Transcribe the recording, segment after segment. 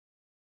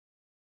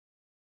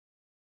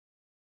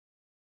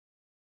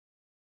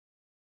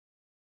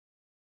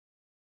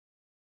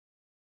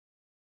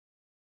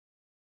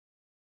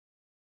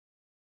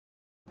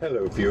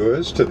Hello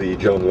viewers to the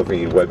John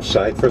Levene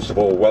website. First of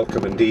all,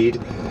 welcome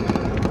indeed.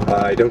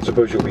 I don't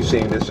suppose you'll be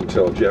seeing this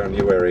until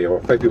January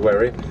or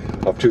February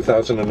of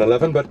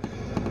 2011, but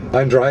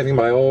I'm driving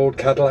my old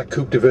Cadillac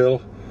Coupe de Ville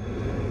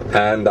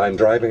and I'm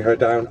driving her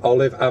down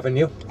Olive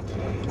Avenue,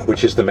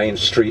 which is the main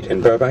street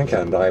in Burbank,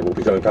 and I will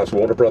be going past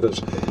Warner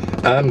Brothers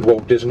and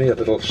Walt Disney a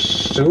little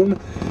soon,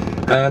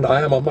 and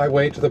I am on my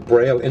way to the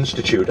Braille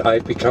Institute.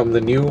 I've become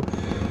the new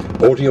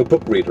audio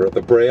book reader at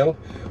the Braille,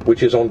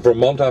 which is on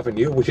Vermont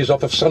Avenue, which is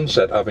off of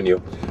Sunset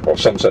Avenue, or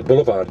Sunset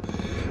Blvd.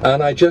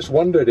 And I just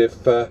wondered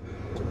if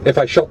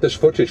I shot this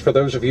footage, for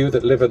those of you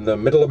that live in the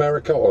Middle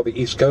America or the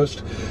East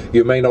Coast,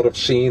 you may not have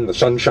seen the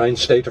Sunshine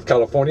State of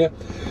California.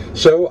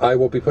 So I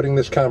will be putting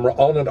this camera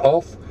on and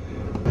off.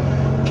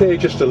 Okay,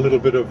 just a little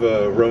bit of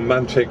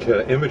romantic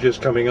images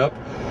coming up.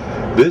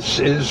 This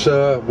is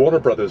Warner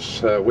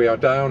Brothers. We are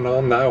down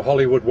on now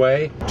Hollywood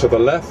Way. To the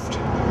left,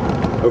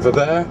 over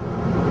there,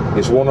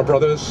 is Warner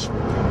Brothers.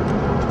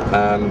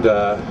 And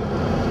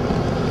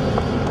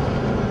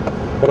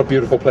what a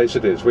beautiful place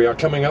it is. We are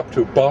coming up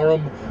to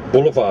Barham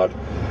Boulevard,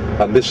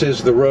 and this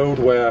is the road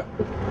where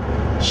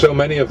so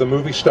many of the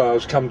movie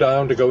stars come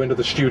down to go into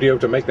the studio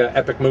to make their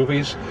epic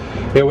movies.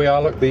 Here we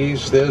are, look,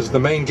 there's the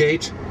main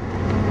gate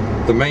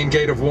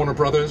of Warner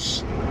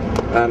Brothers,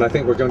 and I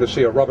think we're going to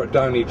see a Robert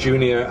Downey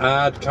Jr.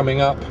 ad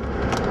coming up.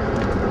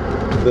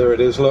 There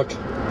it is, look,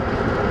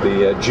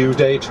 the due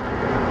date.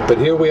 But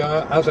here we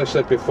are, as I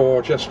said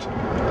before, just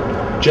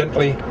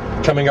gently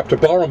coming up to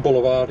Barham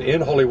Boulevard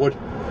in Hollywood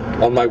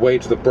on my way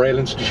to the Braille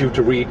Institute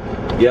to read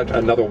yet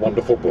another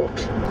wonderful book.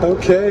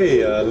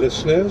 Okay,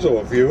 listeners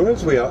or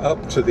viewers, we are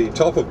up to the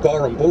top of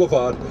Barham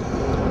Boulevard.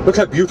 Look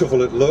how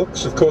beautiful it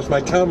looks. Of course, my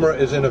camera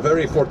is in a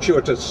very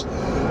fortuitous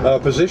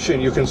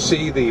position. You can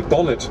see the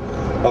bonnet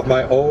of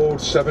my old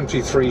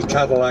 73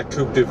 Cadillac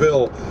Coupe de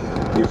Ville.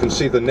 You can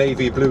see the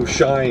navy blue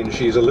shine.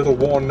 She's a little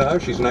worn now.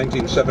 She's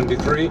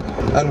 1973.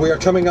 And we are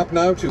coming up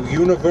now to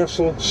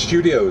Universal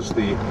Studios,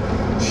 the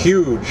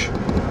huge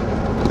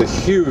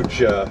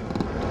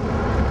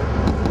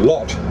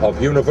lot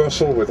of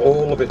Universal with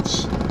all of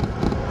its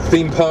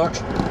theme park.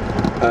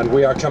 And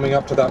we are coming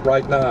up to that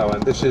right now.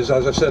 And this is,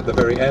 as I said, the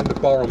very end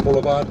of Barham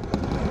Boulevard.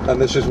 And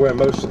this is where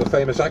most of the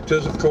famous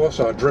actors, of course,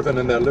 are driven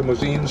in their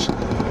limousines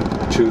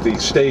to the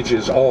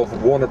stages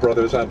of Warner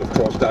Brothers, and of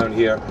course down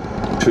here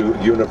to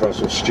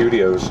Universal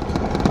Studios.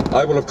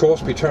 I will of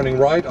course be turning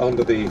right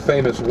onto the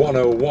famous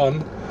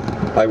 101.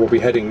 I will be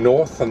heading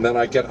north, and then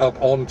I get up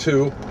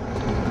onto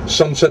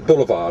Sunset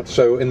Boulevard.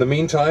 So in the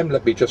meantime,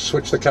 let me just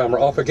switch the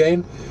camera off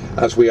again,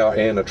 as we are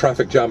in a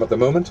traffic jam at the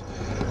moment.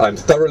 I'm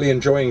thoroughly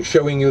enjoying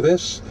showing you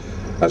this.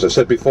 As I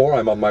said before,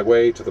 I'm on my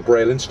way to the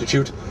Braille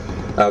Institute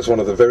as one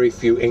of the very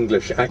few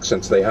English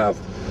accents they have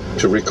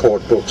to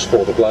record books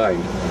for the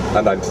blind,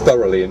 and I'm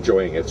thoroughly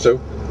enjoying it. So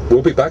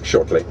we'll be back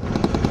shortly.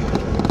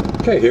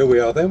 Okay, here we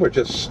are then. We're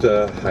just,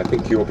 I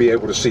think you'll be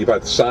able to see by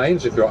the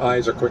signs, if your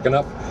eyes are quick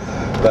enough,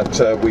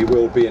 that we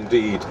will be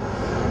indeed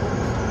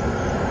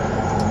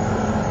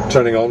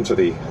turning on to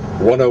the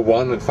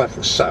 101. In fact,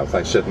 it's south.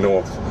 I said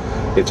north.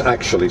 It's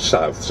actually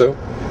south. So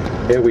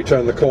here we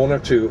turn the corner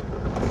to,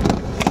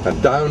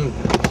 and down.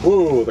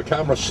 Whoa, the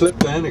camera slipped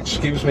then.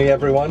 Excuse me,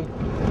 everyone.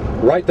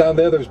 Right down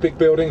there, those big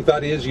buildings,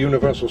 that is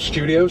Universal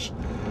Studios.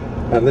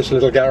 And this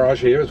little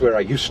garage here is where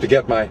I used to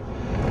get my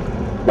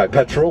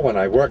petrol when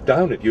I worked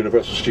down at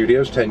Universal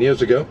Studios 10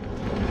 years ago.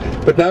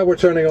 But now we're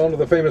turning on to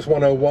the famous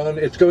 101.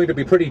 It's going to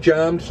be pretty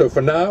jammed, so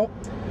for now,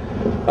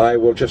 I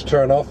will just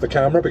turn off the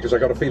camera because I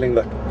got a feeling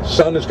the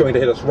sun is going to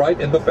hit us right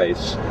in the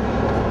face.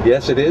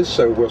 Yes, it is,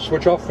 so we'll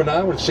switch off for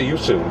now and see you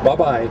soon.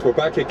 Bye-bye. We're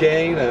back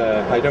again.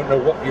 I don't know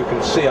what you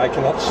can see. I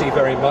cannot see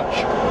very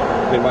much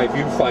in my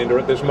viewfinder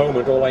at this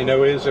moment. All I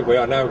know is that we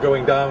are now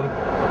going down.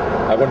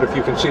 I wonder if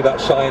you can see that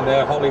sign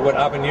there, Hollywood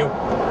Avenue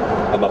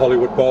and the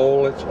Hollywood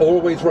Bowl. It's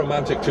always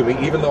romantic to me,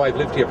 even though I've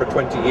lived here for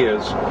 20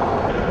 years.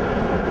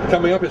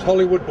 Coming up is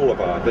Hollywood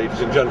Boulevard,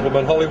 ladies and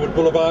gentlemen, Hollywood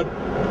Boulevard.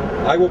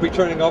 I will be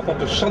turning off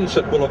onto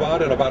Sunset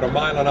Boulevard in about a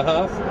mile and a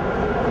half.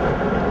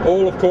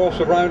 All, of course,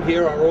 around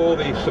here are all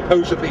the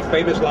supposedly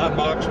famous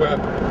landmarks where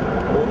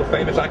all the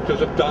famous actors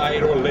have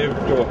died or lived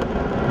or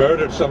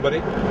murdered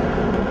somebody.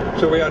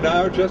 So we are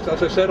now just,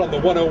 as I said, on the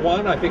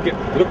 101. I think it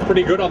looked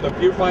pretty good on the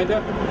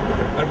viewfinder.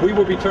 And we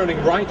will be turning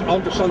right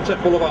onto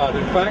Sunset Boulevard.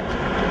 In fact,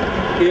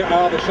 here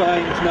are the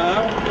signs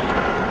now.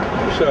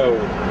 So,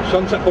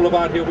 Sunset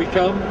Boulevard, here we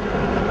come.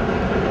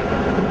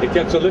 It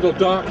gets a little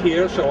dark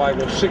here, so I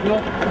will signal,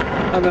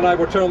 and then I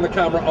will turn the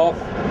camera off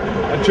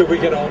until we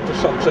get on to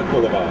Sunset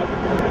Boulevard.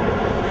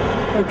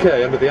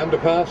 Okay, under the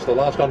underpass, the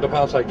last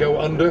underpass I go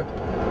under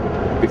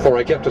before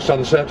I get to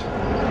Sunset.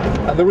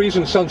 And the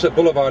reason Sunset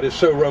Boulevard is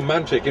so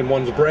romantic in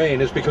one's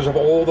brain is because of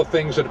all the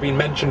things that have been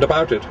mentioned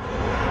about it.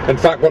 In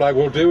fact, what I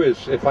will do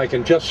is, if I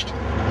can just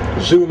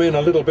zoom in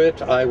a little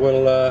bit, I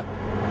will,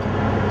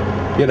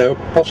 you know,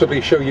 possibly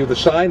show you the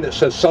sign that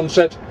says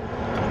Sunset,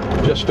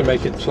 just to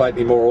make it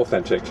slightly more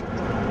authentic.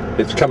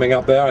 It's coming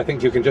up there. I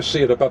think you can just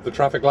see it above the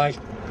traffic light.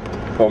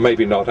 Or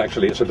maybe not,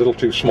 actually, it's a little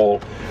too small.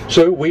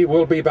 So we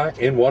will be back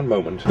in one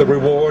moment. The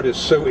reward is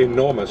so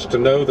enormous to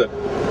know that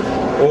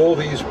all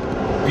these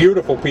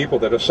beautiful people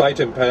that are sight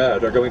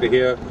impaired are going to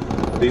hear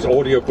these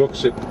audio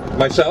books that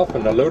myself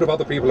and a load of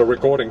other people are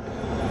recording.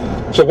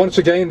 So once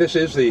again, this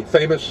is the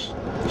famous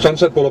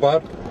Sunset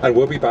Boulevard, and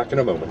we'll be back in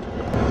a moment.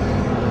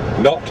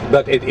 Not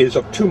that it is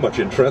of too much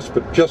interest,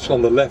 but just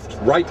on the left,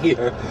 right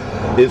here,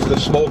 is the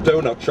small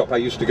donut shop I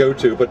used to go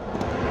to, but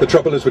the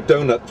trouble is with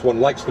donuts, one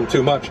likes them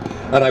too much,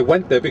 and I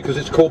went there because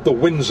it's called the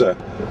Windsor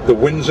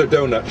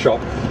Donut Shop,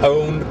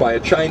 owned by a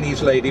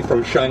Chinese lady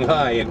from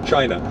Shanghai in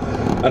China.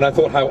 And I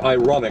thought how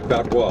ironic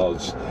that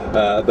was,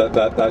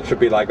 that should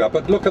be like that.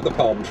 But look at the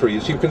palm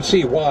trees, you can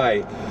see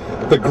why.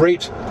 The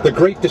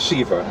great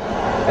deceiver.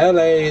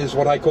 LA is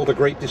what I call the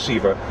great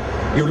deceiver.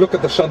 You look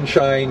at the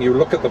sunshine, you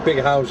look at the big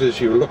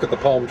houses, you look at the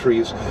palm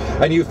trees,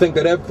 and you think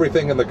that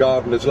everything in the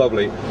garden is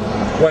lovely,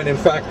 when in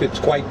fact it's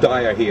quite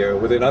dire here,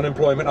 with an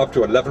unemployment up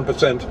to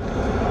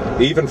 11%.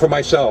 Even for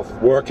myself,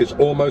 work is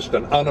almost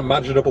an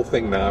unimaginable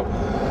thing now.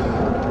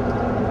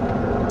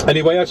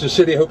 Anyway, I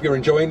sincerely hope you're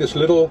enjoying this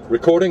little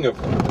recording of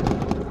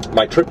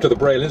my trip to the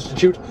Braille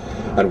Institute,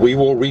 and we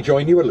will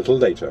rejoin you a little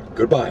later.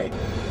 Goodbye.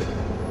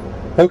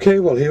 Okay,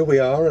 well, here we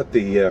are at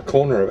the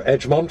corner of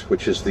Edgemont,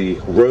 which is the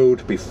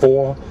road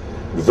before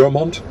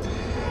Vermont,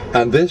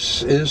 and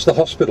this is the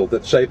hospital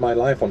that saved my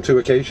life on 2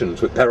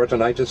 occasions with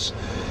peritonitis,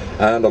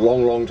 and a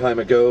long time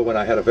ago when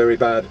I had a very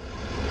bad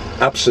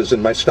abscess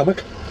in my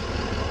stomach.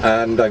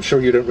 And I'm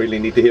sure you don't really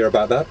need to hear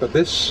about that, but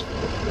this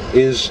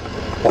is,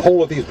 the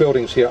whole of these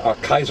buildings here are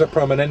Kaiser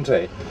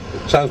Permanente.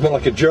 Sounds more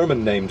like a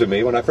German name to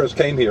me. When I first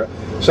came here,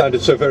 it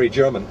sounded so very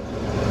German.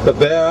 But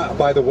there,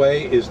 by the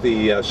way, is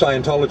the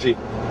Scientology,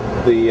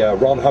 the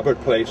Ron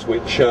Hubbard place,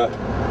 which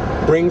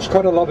brings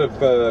quite a lot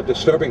of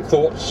disturbing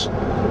thoughts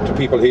to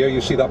people here.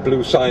 You see that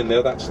blue sign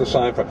there, that's the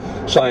sign for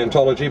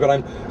Scientology, but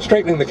I'm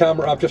straightening the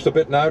camera up just a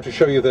bit now to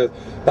show you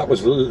that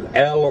was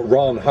L.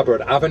 Ron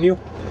Hubbard Avenue.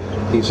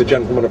 He's a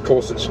gentleman, of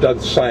course, that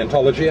studies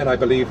Scientology, and I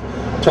believe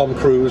Tom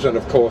Cruise and,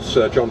 of course,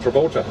 John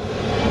Travolta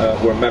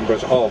were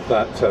members of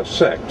that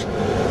sect.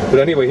 But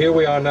anyway, here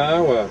we are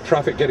now,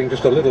 traffic getting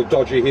just a little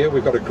dodgy here.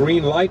 We've got a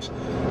green light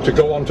to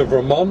go on to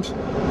Vermont.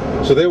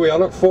 So there we are,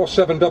 look,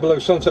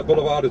 4700 Sunset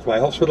Boulevard is my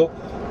hospital.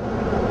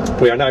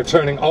 We are now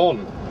turning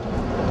on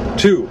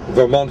to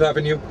Vermont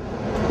Avenue,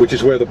 which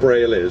is where the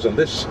Braille is. And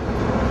this,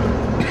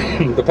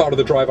 the part of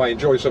the drive I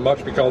enjoy so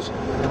much because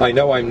I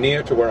know I'm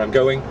near to where I'm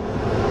going,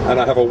 and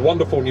I have a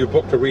wonderful new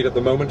book to read at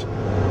the moment.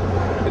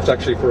 It's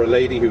actually for a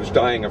lady who's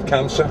dying of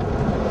cancer,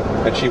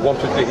 and she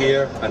wanted to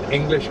hear an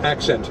English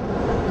accent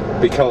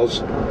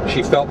because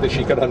she felt that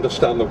she could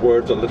understand the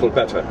words a little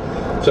better.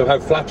 So how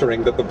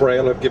flattering that the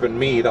Braille have given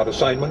me that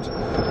assignment.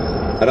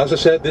 And as I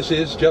said, this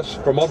is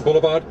just Vermont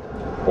Boulevard,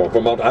 or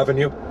Vermont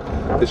Avenue.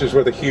 This is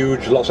where the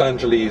huge Los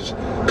Angeles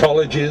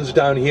College is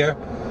down here.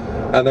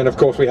 And then of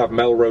course we have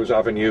Melrose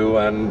Avenue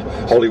and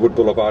Hollywood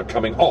Boulevard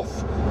coming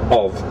off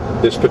of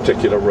this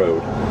particular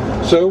road.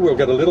 So we'll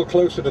get a little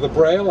closer to the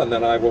Braille and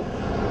then I will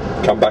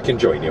come back and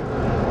join you.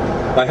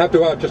 I have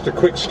to add just a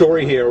quick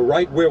story here.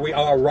 Right where we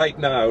are right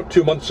now,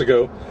 2 months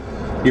ago,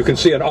 you can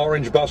see an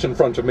orange bus in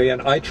front of me,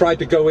 and I tried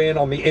to go in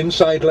on the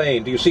inside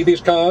lane. Do you see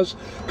these cars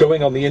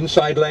going on the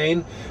inside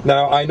lane?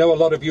 Now, I know a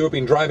lot of you have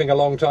been driving a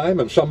long time,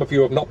 and some of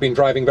you have not been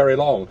driving very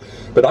long.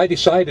 But I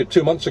decided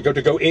 2 months ago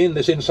to go in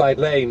this inside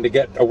lane to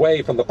get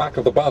away from the back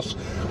of the bus,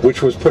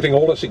 which was putting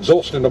all this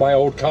exhaust into my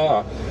old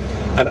car.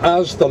 And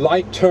as the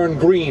light turned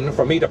green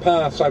for me to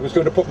pass, I was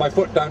going to put my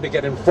foot down to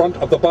get in front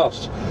of the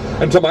bus.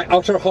 And to my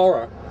utter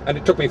horror, and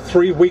it took me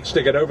 3 weeks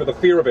to get over the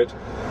fear of it,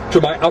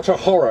 to my utter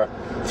horror,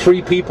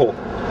 3 people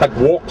had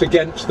walked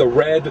against the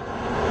red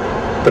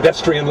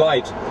pedestrian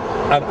light,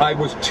 and I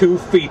was 2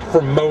 feet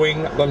from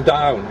mowing them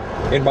down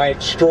in my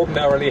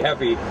extraordinarily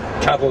heavy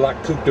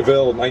Cadillac Coupe de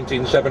Ville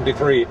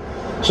 1973.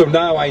 So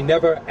now I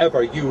never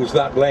ever use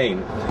that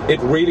lane. It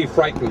really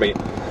frightened me.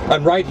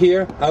 And right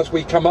here, as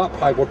we come up,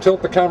 I will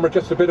tilt the camera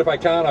just a bit if I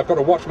can. I've got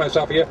to watch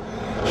myself here.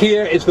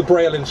 Here is the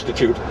Braille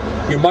Institute.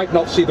 You might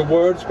not see the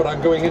words, but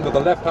I'm going into the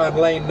left-hand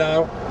lane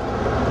now.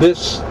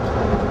 This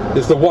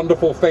is the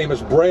wonderful,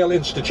 famous Braille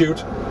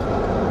Institute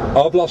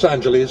of Los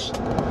Angeles.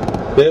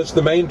 There's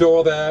the main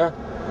door there,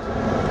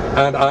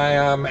 and I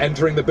am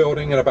entering the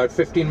building in about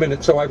 15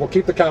 minutes, so I will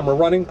keep the camera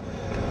running,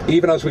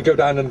 even as we go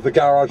down into the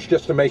garage,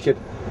 just to make it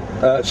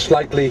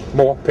slightly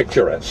more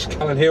picturesque.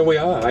 And here we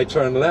are. I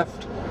turn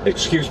left.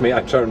 Excuse me,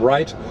 I turn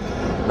right,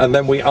 and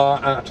then we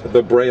are at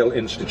the Braille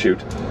Institute.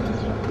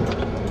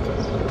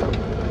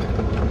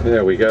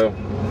 There we go.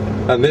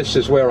 And this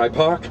is where I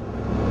park.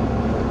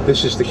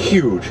 This is the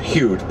huge,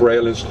 huge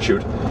Braille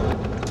Institute.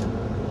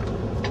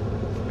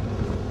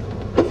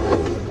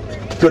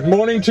 Good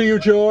morning to you,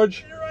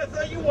 George. I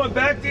thought you went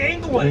back to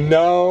England.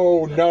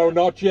 No,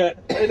 not yet.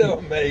 I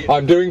know, mate.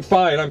 I'm doing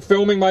fine. I'm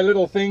filming my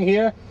little thing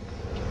here.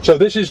 So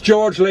this is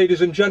George,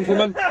 ladies and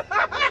gentlemen.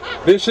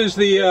 This is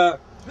the...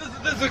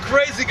 This is a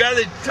crazy guy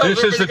that tells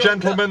This is the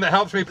gentleman that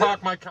helps me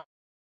park my car.